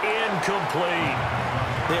this is incomplete.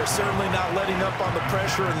 They are certainly not letting up on the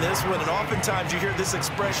pressure in this one, and oftentimes you hear this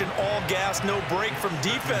expression, all gas, no break from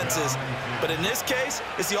defenses. But in this case,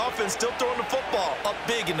 it's the offense still throwing the football up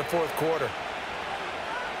big in the fourth quarter.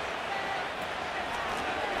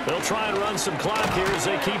 They'll try and run some clock here as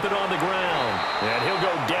they keep it on the ground. And he'll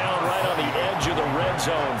go down right on the edge of the red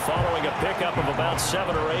zone following a pickup of about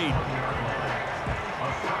 7 or 8.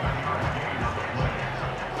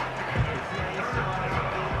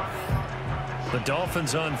 The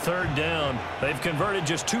Dolphins on third down. They've converted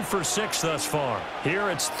just 2 for 6 thus far. Here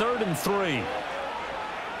it's 3rd and 3.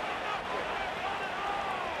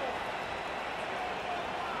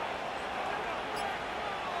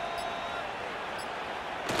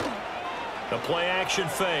 The play action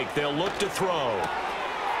fake. They'll look to throw.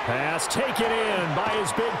 Pass taken in by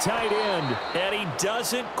his big tight end. And he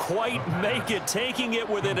doesn't quite make it, taking it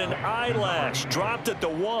within an eyelash. Dropped at the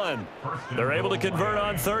 1. They're able to convert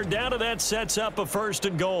on third down, and that sets up a 1st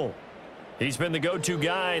and goal. He's been the go-to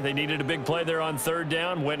guy. They needed a big play there on third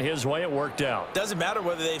down. Went his way. It worked out. Doesn't matter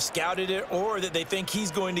whether they've scouted it or that they think he's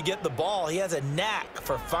going to get the ball. He has a knack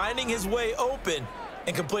for finding his way open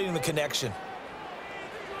and completing the connection.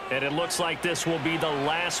 And it looks like this will be the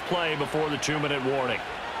last play before the 2-minute warning.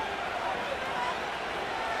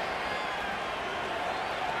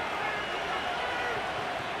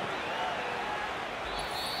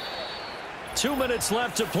 Two minutes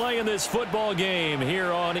left to play in this football game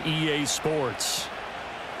here on EA Sports.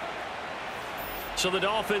 So the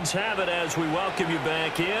Dolphins have it as we welcome you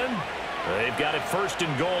back in. They've got it 1st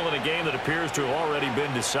and goal in a game that appears to have already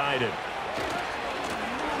been decided.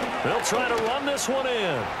 They'll try to run this one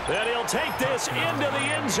in. And he'll take this into the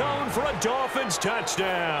end zone for a Dolphins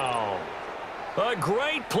touchdown. A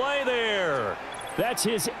great play there. That's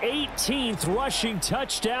his 18th rushing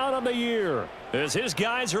touchdown on the year, as his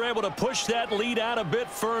guys are able to push that lead out a bit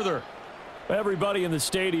further. Everybody in the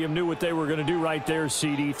stadium knew what they were going to do right there,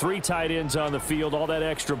 CD. 3 tight ends on the field, all that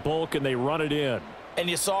extra bulk, and they run it in. And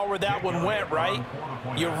you saw where that one went, right?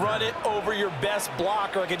 You run it over your best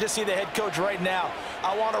blocker. I can just see the head coach right now.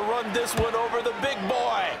 I want to run this one over the big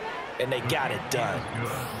boy. And they got it done.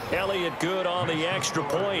 Elliott good on the extra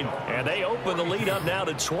point, and they open the lead up now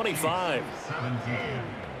to 25.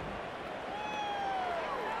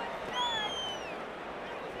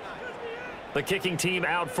 The kicking team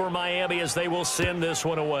out for Miami as they will send this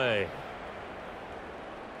one away.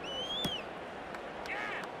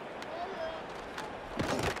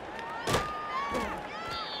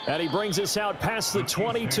 And he brings us out past the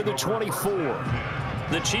 20 to the 24.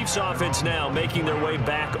 The Chiefs offense now making their way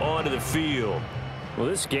back onto the field. Well,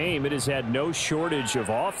 this game, it has had no shortage of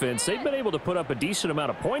offense. They've been able to put up a decent amount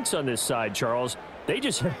of points on this side, Charles. They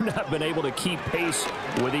just have not been able to keep pace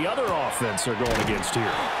with the other offense they're going against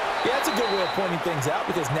here. Yeah, that's a good way of pointing things out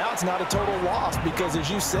because now it's not a total loss because,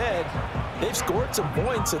 as you said, they've scored some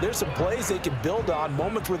points, so there's some plays they can build on,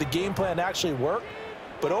 moments where the game plan actually worked.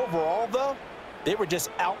 But overall, though, they were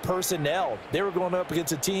just out-personnelled. They were going up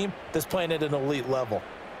against a team that's playing at an elite level.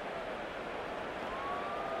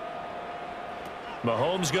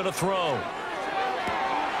 Mahomes going to throw.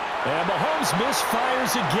 And Mahomes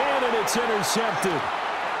misfires again, and it's intercepted.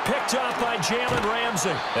 Picked off by Jalen Ramsey.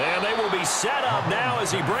 And they will be set up now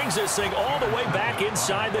as he brings this thing all the way back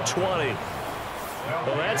inside the 20.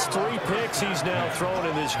 Well, that's 3 picks he's now thrown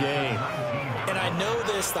in this game. And I know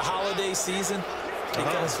this, the holiday season,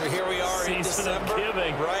 because here we are in December. Season of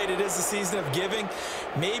giving. Right, it is the season of giving.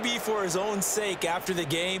 Maybe for his own sake after the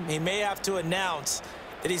game, he may have to announce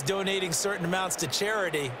that he's donating certain amounts to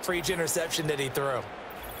charity for each interception that he threw.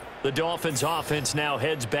 The Dolphins offense now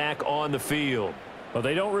heads back on the field. Well,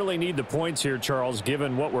 they don't really need the points here, Charles,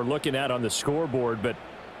 given what we're looking at on the scoreboard, but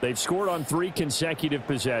they've scored on 3 consecutive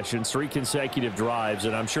possessions, 3 consecutive drives,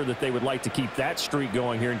 and I'm sure that they would like to keep that streak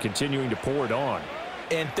going here and continuing to pour it on.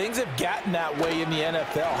 And things have gotten that way in the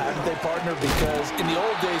NFL, haven't they, partner? Because in the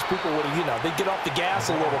old days, people would have, they'd get off the gas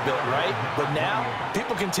a little bit, right? But now,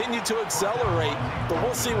 people continue to accelerate, but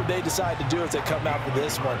we'll see what they decide to do as they come out for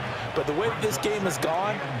this one. But the way that this game has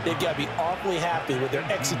gone, they've got to be awfully happy with their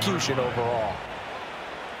execution overall.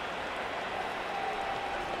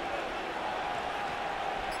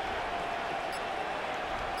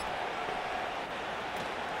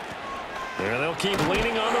 And they'll keep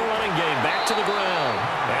leaning on the running game back to the ground.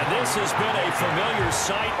 And this has been a familiar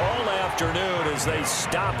sight all afternoon as they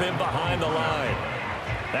stop him behind the line.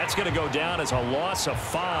 That's going to go down as a loss of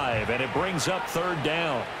 5, and it brings up 3rd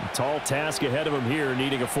down. A tall task ahead of him here,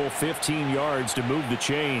 needing a full 15 yards to move the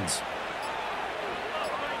chains.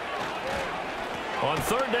 On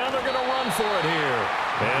 3rd down, they're going to run for it here.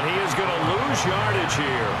 And he is going to lose yardage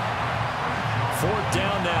here. 4th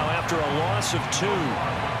down now after a loss of 2.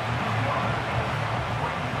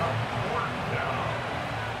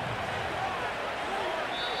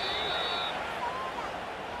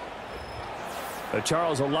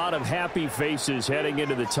 Charles, a lot of happy faces heading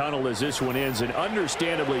into the tunnel as this one ends, and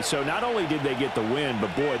understandably so. Not only did they get the win,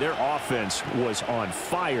 but boy, their offense was on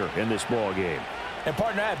fire in this ball game. And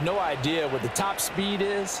partner, I have no idea what the top speed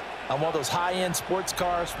is on one of those high-end sports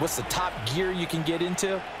cars. What's the top gear you can get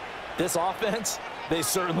into? This offense, they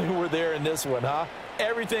certainly were there in this one, huh?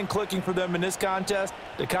 Everything clicking for them in this contest,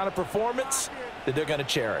 the kind of performance that they're going to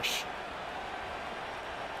cherish.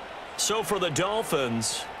 So for the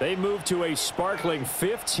Dolphins, they move to a sparkling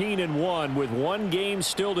 15-1 with 1 game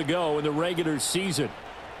still to go in the regular season.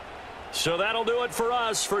 So that'll do it for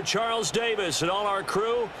us. For Charles Davis and all our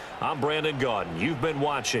crew, I'm Brandon Gaudin. You've been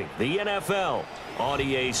watching the NFL on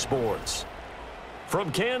EA Sports.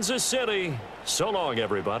 From Kansas City, so long,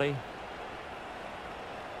 everybody.